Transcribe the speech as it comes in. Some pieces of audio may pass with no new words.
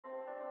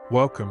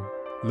Welcome,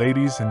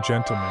 ladies and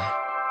gentlemen.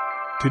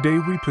 Today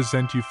we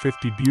present you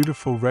 50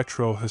 beautiful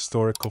retro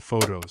historical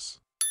photos.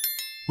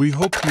 We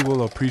hope you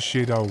will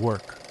appreciate our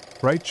work.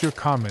 Write your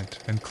comment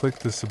and click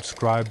the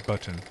subscribe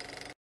button.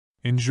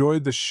 Enjoy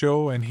the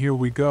show, and here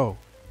we go.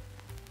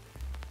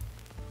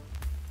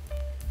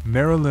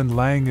 Marilyn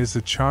Lange is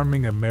a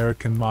charming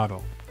American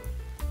model.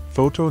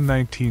 Photo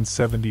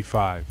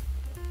 1975.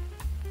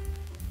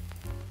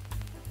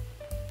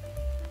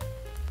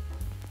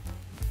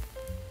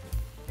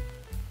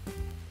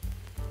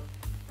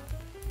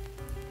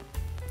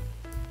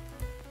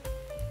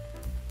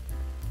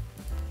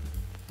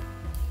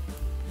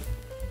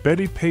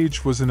 Bettie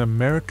Page was an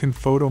American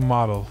photo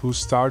model who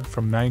starred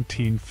from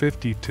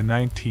 1950 to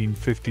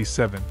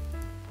 1957.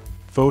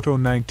 Photo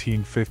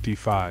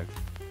 1955.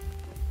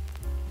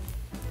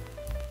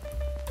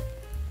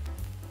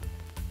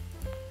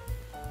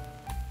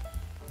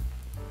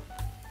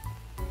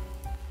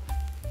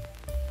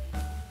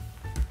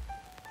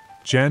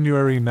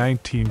 January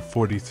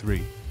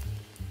 1943.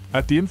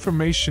 At the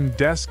information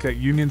desk at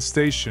Union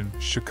Station,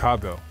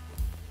 Chicago.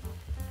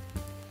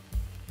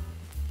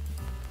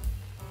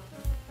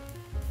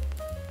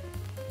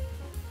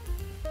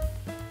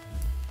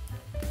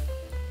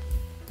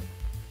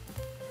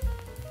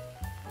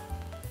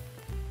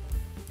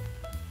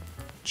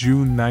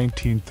 June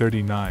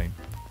 1939.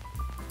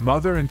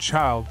 Mother and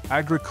child,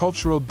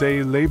 agricultural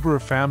day laborer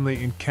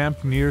family in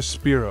camp near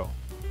Spiro,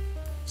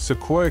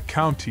 Sequoia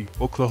County,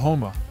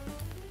 Oklahoma.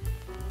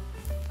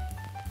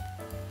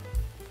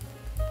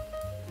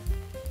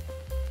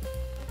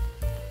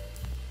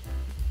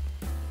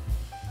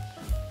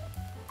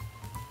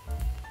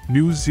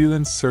 New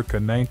Zealand circa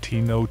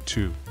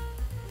 1902.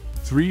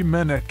 3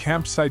 men at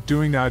campsite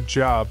doing odd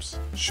jobs,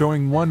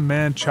 showing one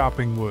man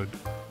chopping wood,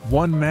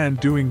 one man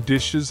doing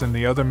dishes and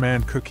the other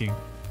man cooking,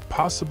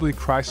 possibly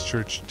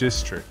Christchurch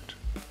district.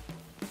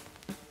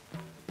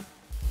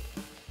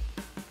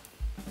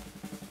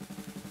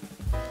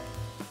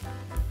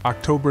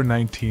 October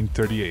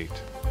 1938.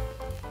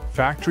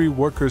 Factory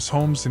workers'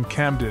 homes in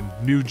Camden,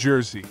 New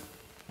Jersey.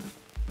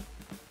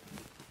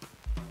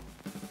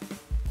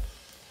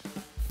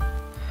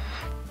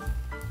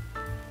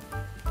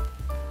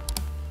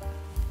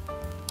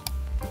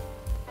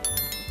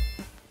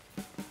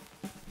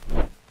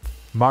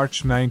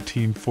 March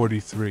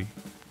 1943.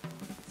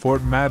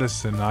 Fort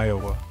Madison,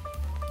 Iowa.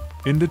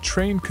 In the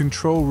train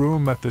control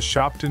room at the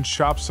Shopton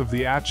Shops of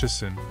the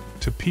Atchison,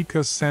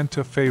 Topeka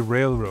Santa Fe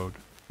Railroad.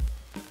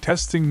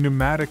 Testing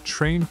pneumatic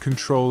train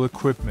control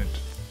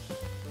equipment.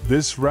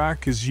 This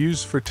rack is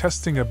used for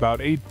testing about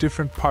 8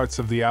 different parts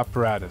of the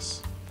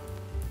apparatus.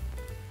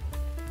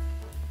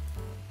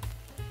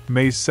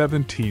 May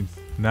 17,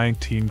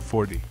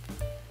 1940.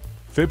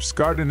 Phipps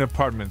Garden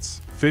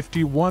Apartments,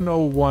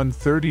 5101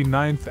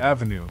 39th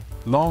Avenue,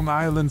 Long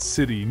Island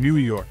City, New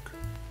York.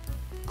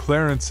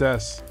 Clarence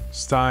S.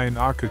 Stein,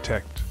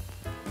 architect.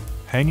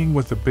 Hanging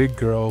with a big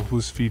girl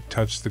whose feet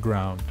touch the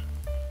ground.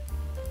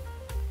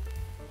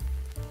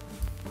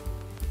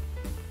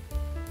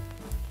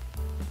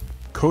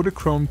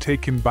 Kodachrome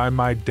taken by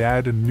my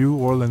dad in New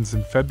Orleans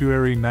in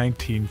February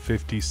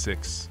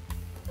 1956.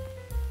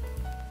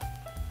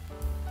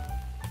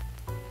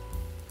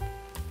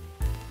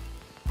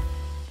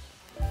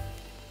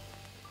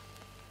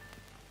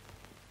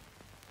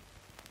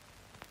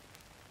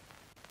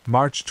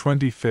 March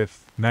 25,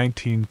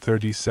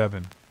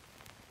 1937.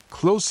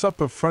 Close-up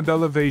of front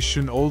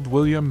elevation Old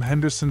William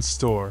Henderson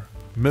Store,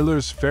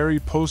 Miller's Ferry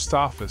Post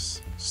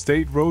Office,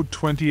 State Road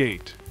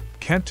 28,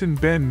 Kenton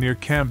Bend near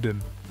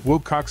Camden,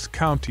 Wilcox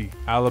County,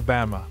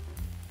 Alabama.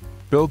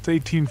 Built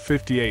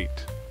 1858.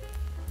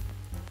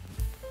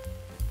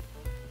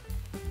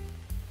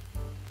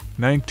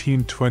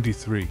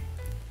 1923.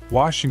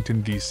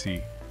 Washington,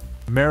 D.C.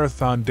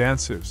 Marathon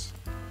dancers.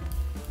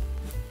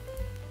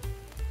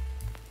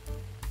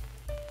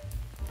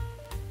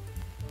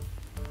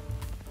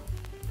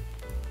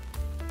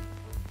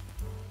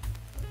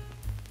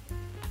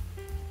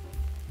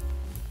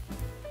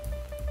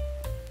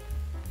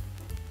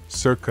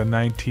 Circa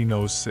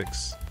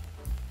 1906.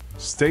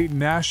 State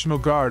National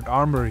Guard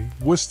Armory,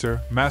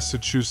 Worcester,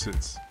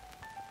 Massachusetts.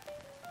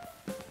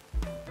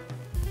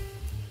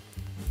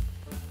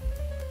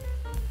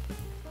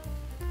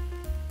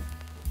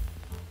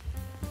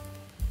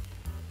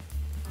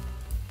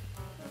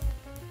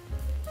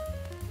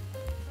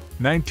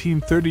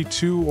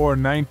 (1932 or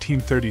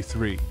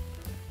 1933).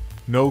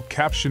 No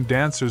caption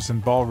dancers in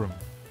ballroom.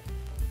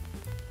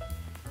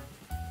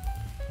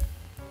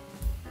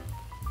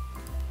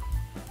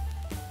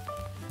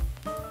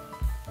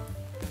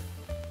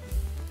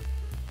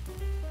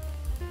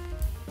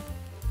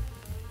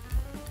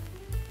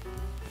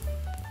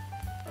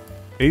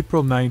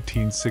 April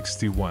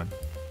 1961.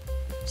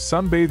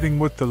 Sunbathing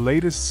with the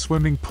latest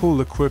swimming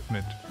pool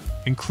equipment,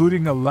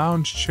 including a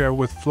lounge chair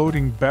with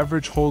floating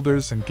beverage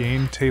holders and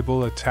game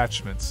table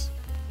attachments.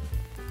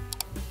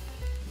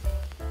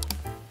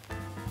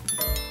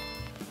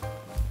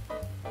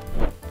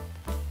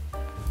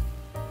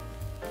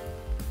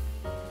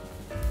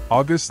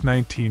 August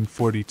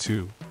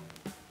 1942.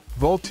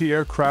 Vultee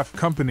Aircraft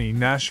Company,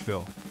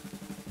 Nashville.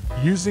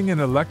 Using an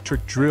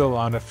electric drill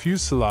on a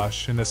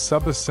fuselage in a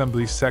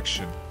sub-assembly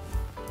section.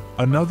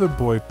 Another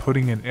boy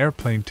putting an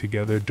airplane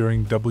together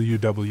during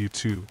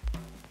WW2.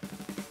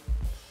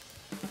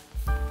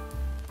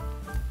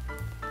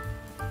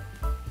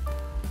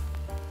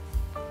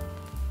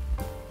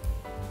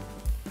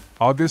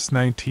 August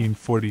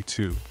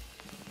 1942.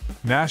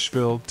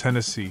 Nashville,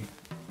 Tennessee.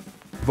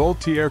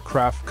 Vultee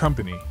Aircraft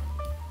Company.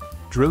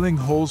 Drilling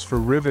holes for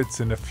rivets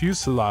in a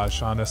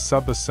fuselage on a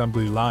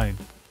sub-assembly line.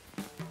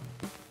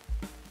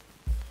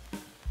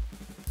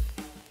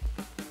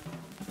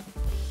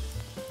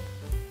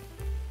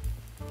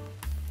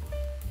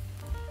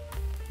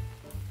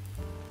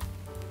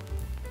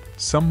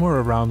 Somewhere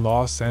around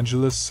Los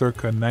Angeles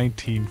circa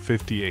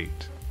 1958.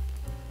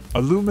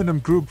 Aluminum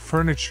group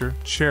furniture,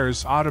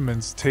 chairs,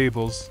 ottomans,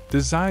 tables,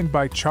 designed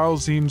by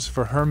Charles Eames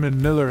for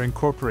Herman Miller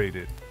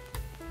Incorporated.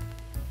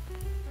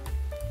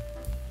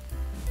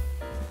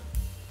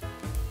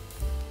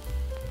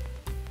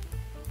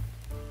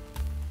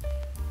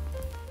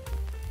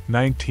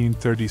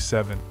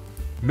 (1937).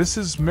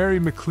 Mrs. Mary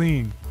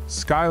McLean,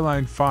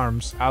 Skyline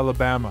Farms,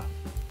 Alabama.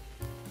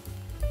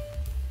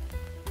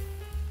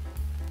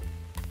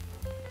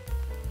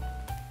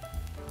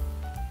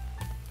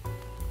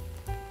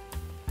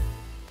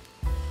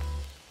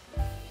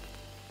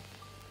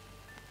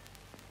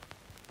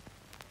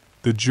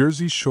 The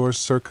Jersey Shore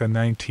circa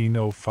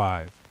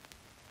 1905.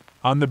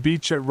 On the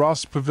beach at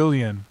Ross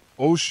Pavilion,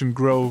 Ocean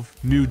Grove,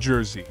 New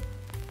Jersey.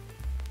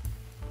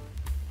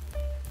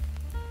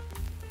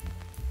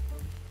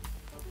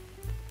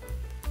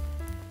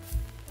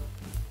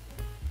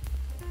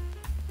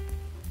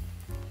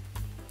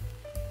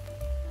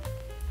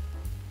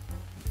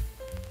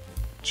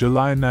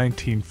 July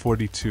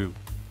 1942.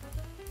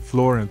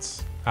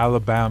 Florence,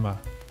 Alabama,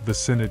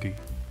 vicinity.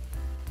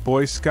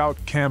 Boy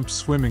Scout camp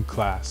swimming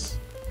class.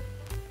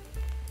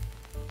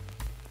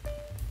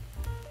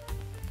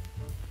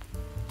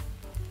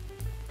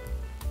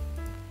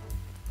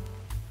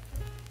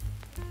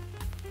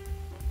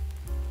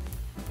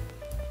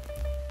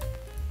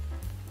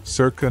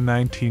 Circa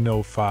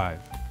 1905.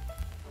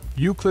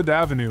 Euclid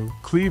Avenue,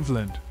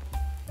 Cleveland.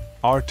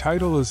 Our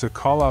title is a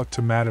call out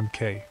to Madam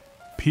K.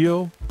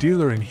 Peel,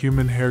 dealer in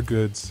human hair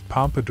goods,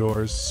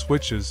 pompadours,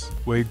 switches,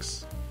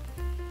 wigs.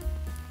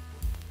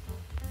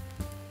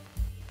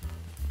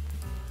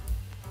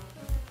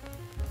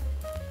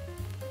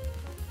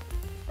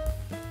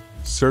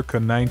 Circa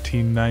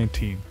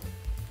 1919.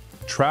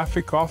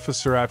 Traffic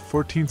officer at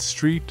 14th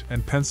Street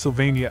and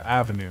Pennsylvania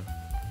Avenue.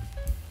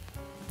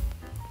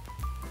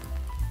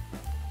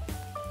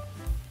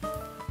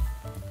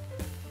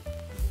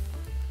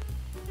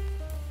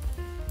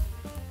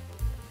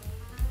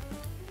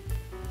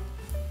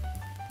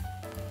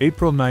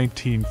 April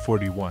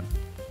 1941.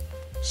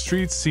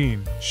 Street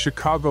scene,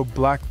 Chicago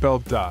Black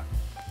Belt Dot.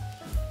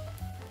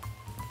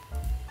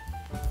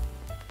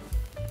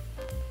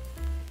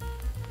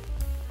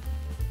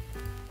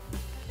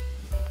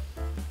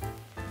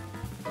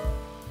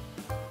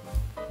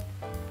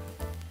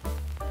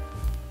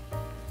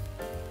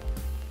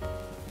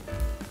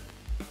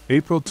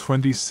 April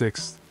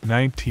 26,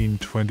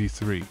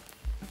 1923.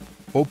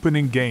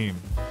 Opening game.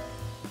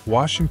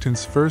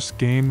 Washington's first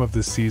game of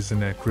the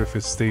season at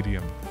Griffith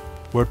Stadium,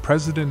 where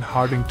President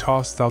Harding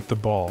tossed out the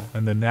ball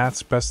and the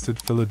Nats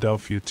bested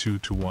Philadelphia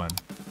 2-1.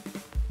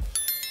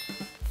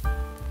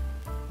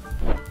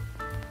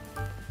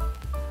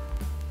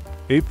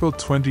 April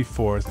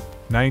 24,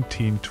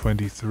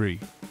 1923.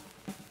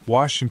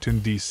 Washington,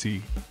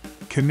 D.C.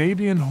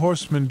 Canadian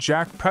horseman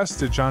Jack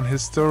Pestage on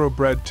his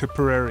thoroughbred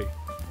Tipperary.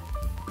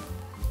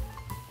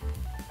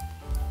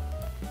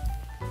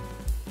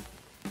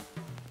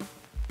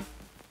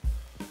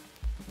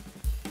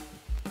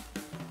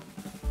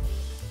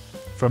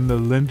 From the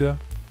Linda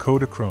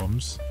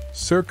Kodachromes,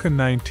 circa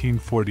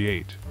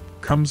 1948,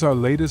 comes our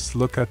latest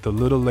look at the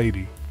little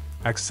lady,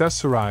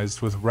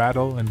 accessorized with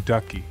rattle and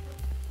ducky.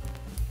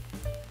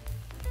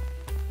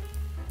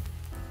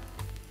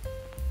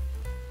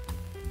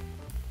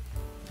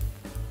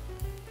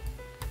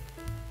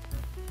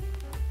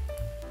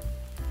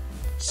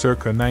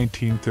 Circa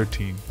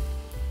 1913.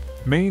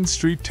 Main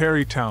Street,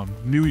 Tarrytown,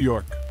 New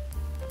York.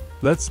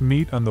 Let's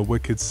meet on the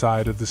wicked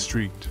side of the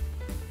street.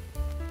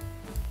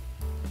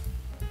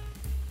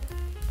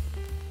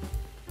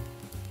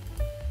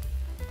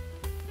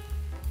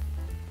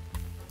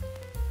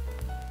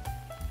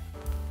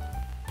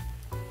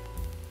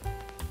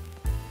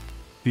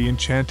 The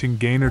enchanting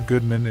Gaynor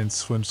Goodman in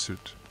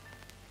Swimsuit.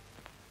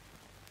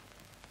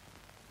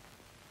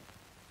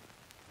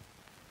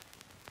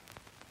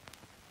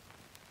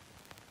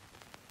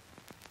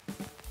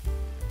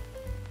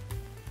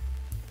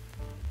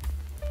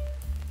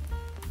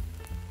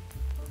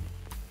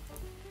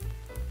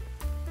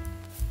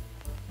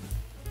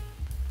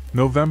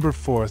 November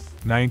 4th,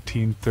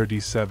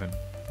 1937.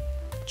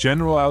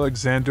 General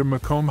Alexander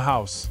Macomb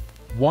House,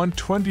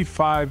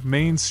 125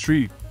 Main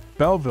Street,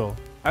 Belleville,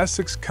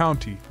 Essex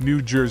County,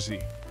 New Jersey.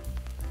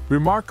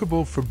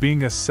 Remarkable for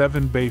being a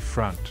 7-bay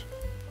front.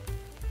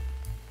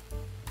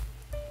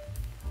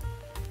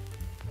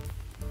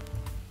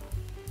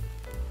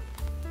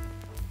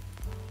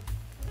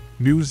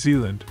 New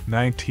Zealand,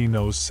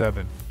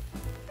 1907.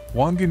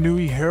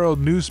 Wanganui Herald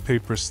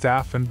newspaper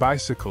staff and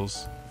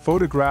bicycles,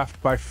 photographed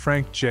by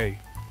Frank J.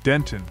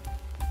 Denton.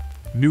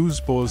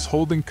 Newsboys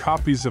holding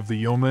copies of the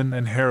Yeoman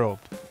and Herald.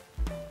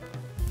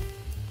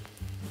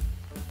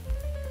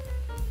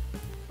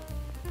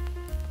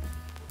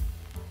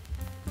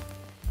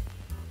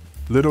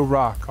 Little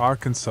Rock,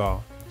 Arkansas,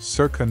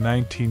 circa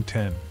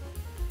 1910.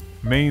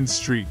 Main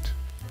Street,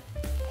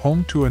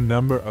 home to a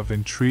number of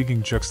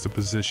intriguing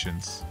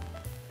juxtapositions.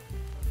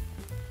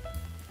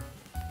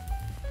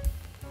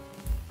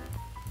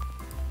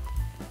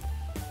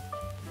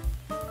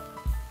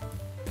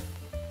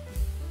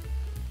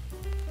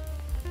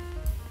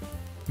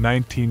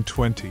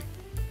 (1920)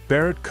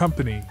 Barrett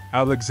Company,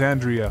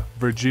 Alexandria,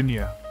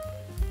 Virginia.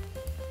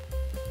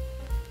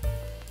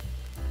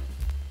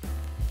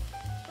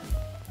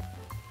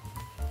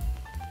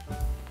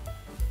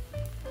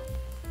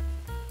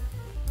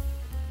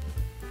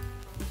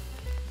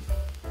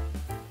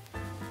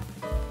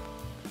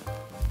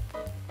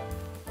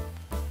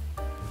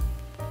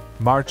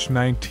 March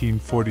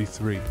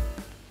 1943.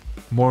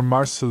 More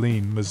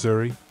Marceline,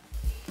 Missouri.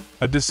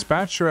 A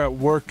dispatcher at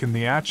work in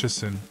the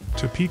Atchison,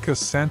 Topeka,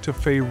 Santa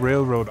Fe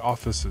Railroad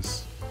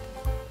offices.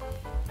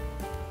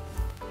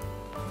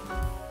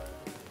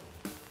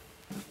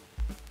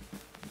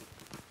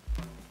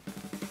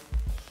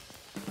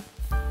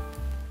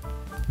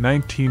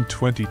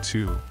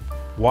 (1922)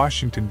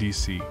 Washington,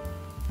 D.C.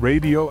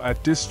 Radio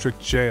at District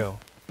Jail.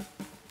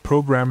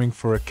 Programming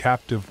for a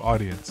captive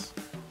audience.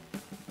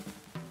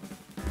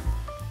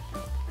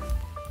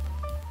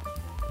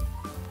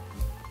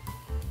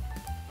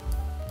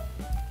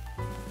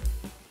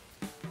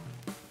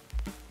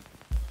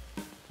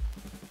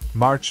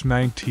 March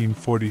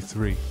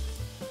 1943.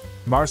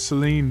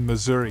 Marceline,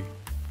 Missouri.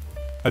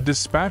 A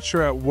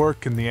dispatcher at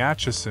work in the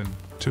Atchison,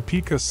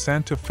 Topeka,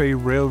 Santa Fe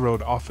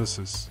Railroad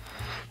offices.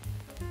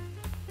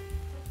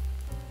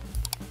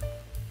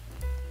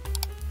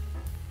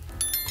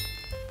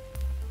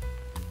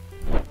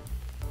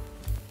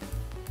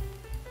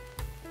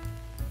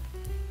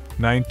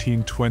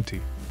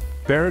 (1920)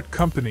 Barrett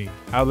Company,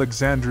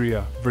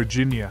 Alexandria,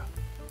 Virginia.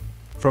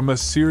 From a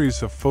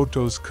series of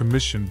photos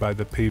commissioned by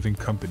the Paving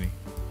Company.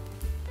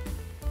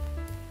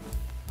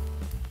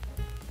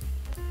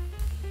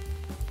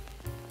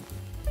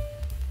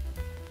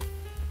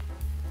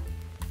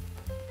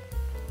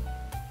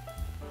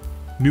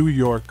 New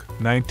York,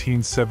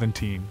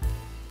 1917.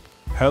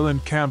 Helen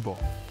Campbell.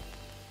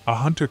 A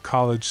Hunter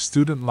College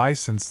student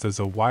licensed as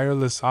a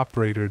wireless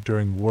operator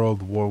during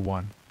World War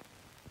I.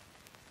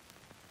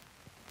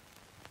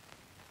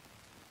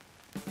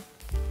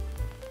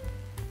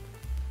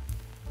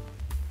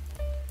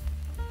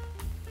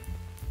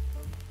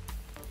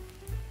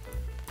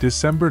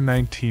 December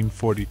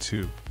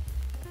 1942.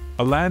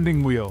 A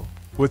landing wheel,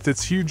 with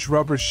its huge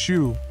rubber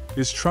shoe,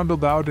 is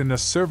trundled out in a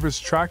service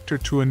tractor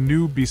to a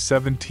new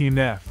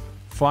B-17F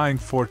Flying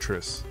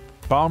Fortress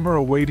bomber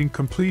awaiting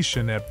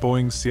completion at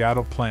Boeing's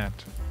Seattle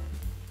plant.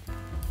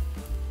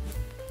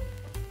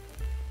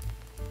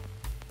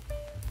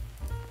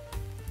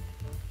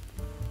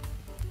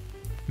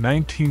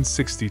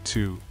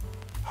 (1962)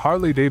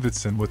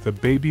 Harley-Davidson with a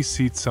baby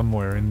seat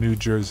somewhere in New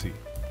Jersey.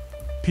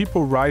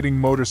 People riding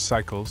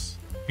motorcycles,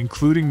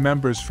 including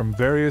members from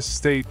various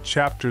state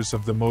chapters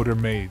of the Motor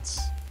Maids.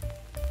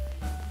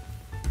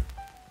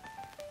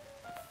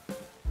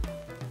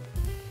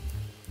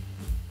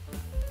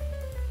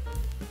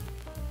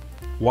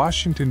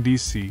 Washington,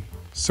 D.C.,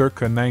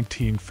 circa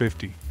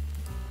 1950.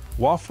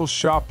 Waffle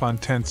shop on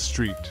 10th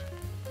Street.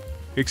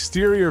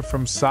 Exterior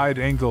from side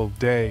angle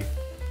day.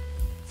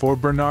 For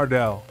Bernard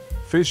L.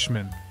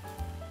 Fishman.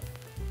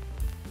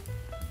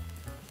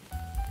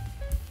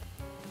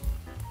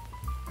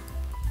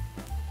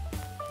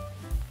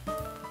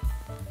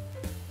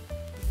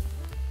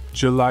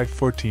 July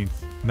 14,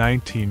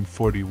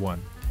 1941.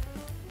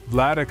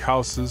 Vladeck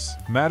Houses,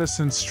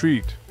 Madison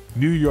Street,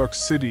 New York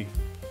City.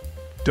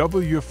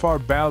 W.F.R.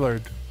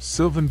 Ballard,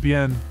 Sylvan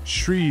Bien,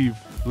 Shreve,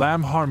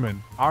 Lamb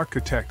Harmon,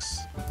 Architects.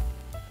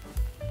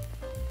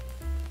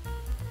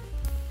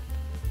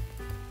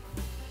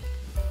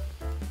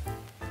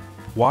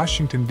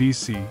 Washington,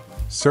 D.C.,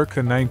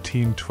 circa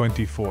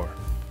 1924.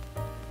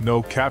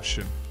 No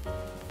caption.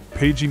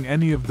 Paging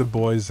any of the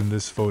boys in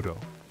this photo.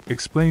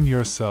 Explain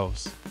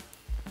yourselves.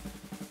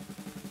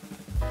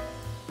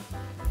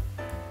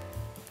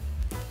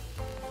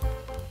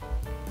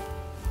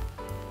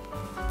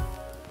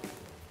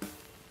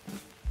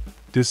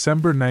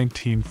 December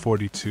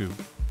 1942.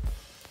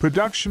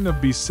 Production of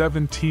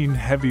B-17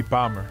 heavy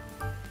bomber.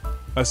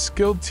 A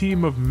skilled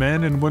team of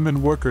men and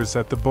women workers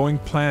at the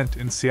Boeing plant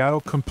in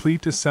Seattle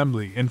complete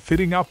assembly and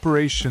fitting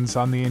operations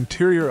on the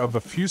interior of a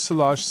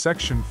fuselage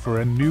section for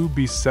a new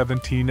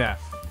B-17F.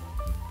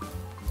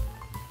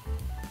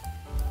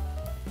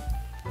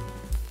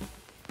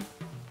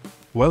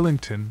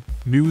 Wellington,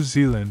 New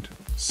Zealand,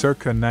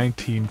 circa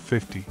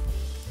 1950.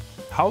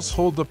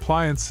 Household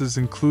appliances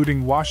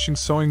including washing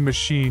sewing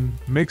machine,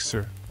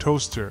 mixer,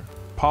 toaster,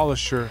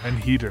 polisher, and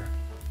heater.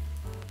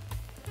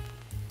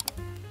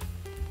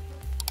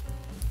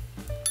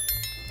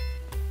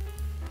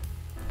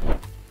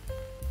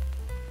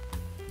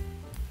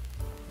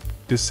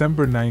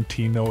 December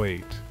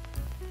 1908.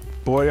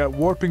 Boy at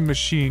warping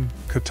machine,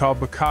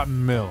 Catawba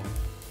Cotton Mill,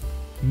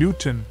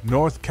 Newton,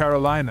 North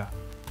Carolina.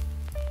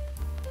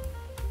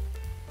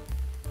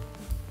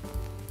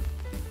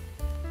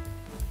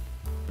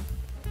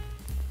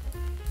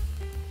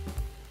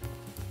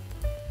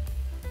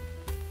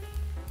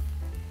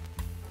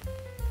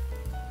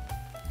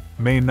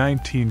 May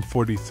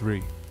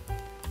 1943.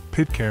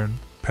 Pitcairn,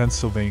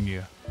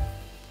 Pennsylvania.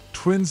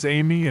 Twins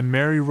Amy and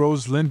Mary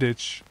Rose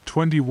Lindich,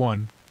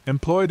 21,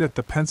 employed at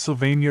the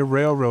Pennsylvania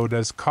Railroad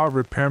as car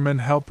repairman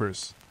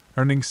helpers,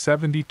 earning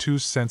 72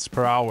 cents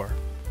per hour.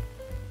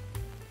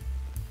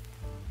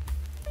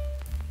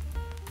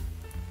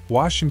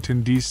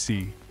 Washington,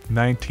 D.C.,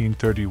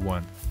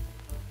 1931.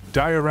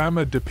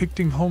 Diorama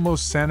depicting Homo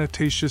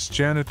Sanitatis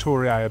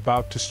Janitorii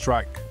about to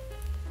strike.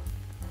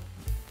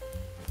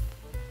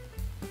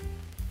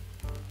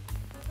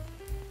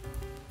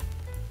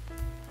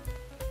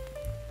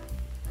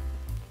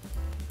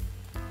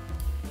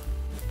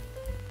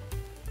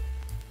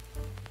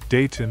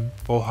 Dayton,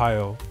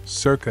 Ohio,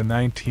 circa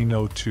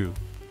 1902.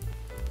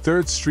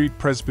 3rd Street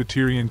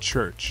Presbyterian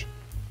Church.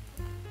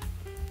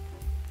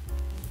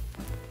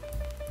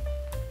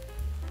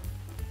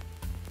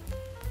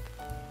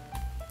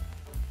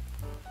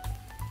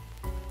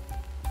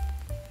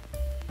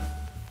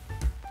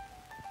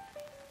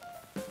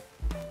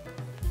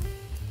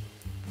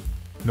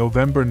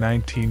 November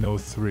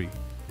 1903.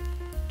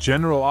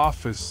 General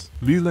Office,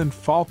 Leland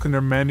Falconer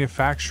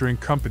Manufacturing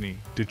Company,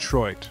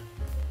 Detroit.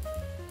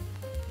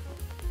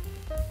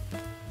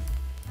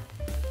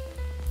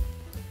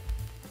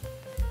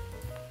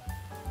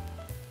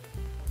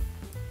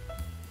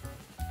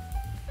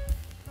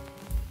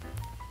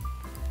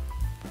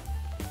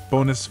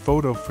 Bonus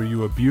photo for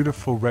you, a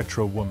beautiful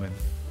retro woman.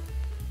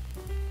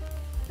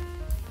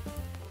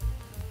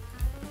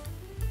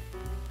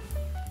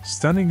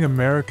 Stunning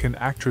American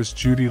actress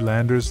Judy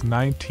Landers,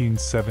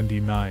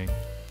 1979.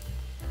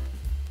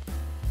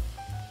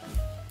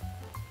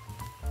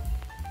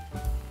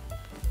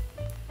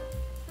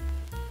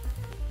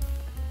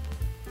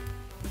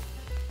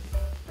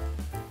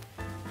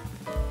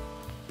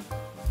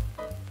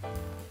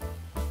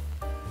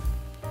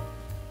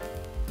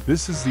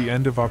 This is the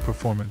end of our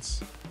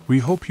performance. We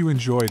hope you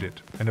enjoyed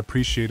it and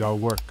appreciate our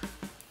work.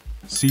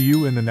 See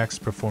you in the next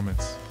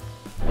performance.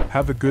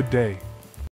 Have a good day.